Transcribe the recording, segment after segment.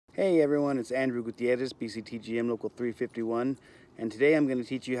Hey everyone, it's Andrew Gutierrez, BCTGM Local 351, and today I'm going to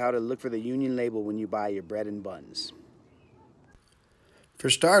teach you how to look for the union label when you buy your bread and buns.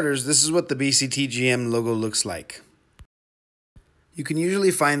 For starters, this is what the BCTGM logo looks like. You can usually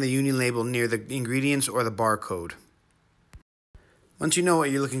find the union label near the ingredients or the barcode. Once you know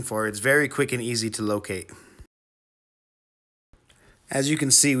what you're looking for, it's very quick and easy to locate. As you can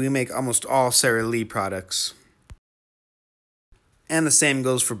see, we make almost all Sara Lee products. And the same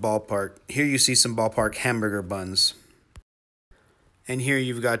goes for Ballpark. Here you see some Ballpark hamburger buns. And here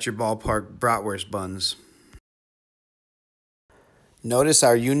you've got your Ballpark bratwurst buns. Notice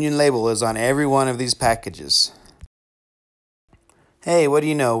our union label is on every one of these packages. Hey, what do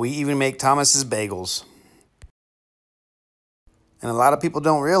you know? We even make Thomas's bagels. And a lot of people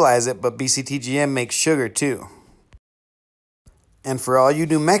don't realize it, but BCTGM makes sugar too. And for all you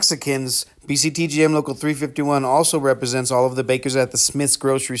New Mexicans, BCTGM Local 351 also represents all of the bakers at the Smith's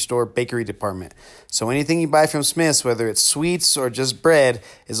grocery store bakery department. So anything you buy from Smith's, whether it's sweets or just bread,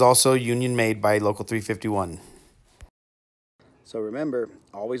 is also union made by Local 351. So remember,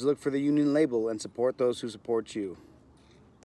 always look for the union label and support those who support you.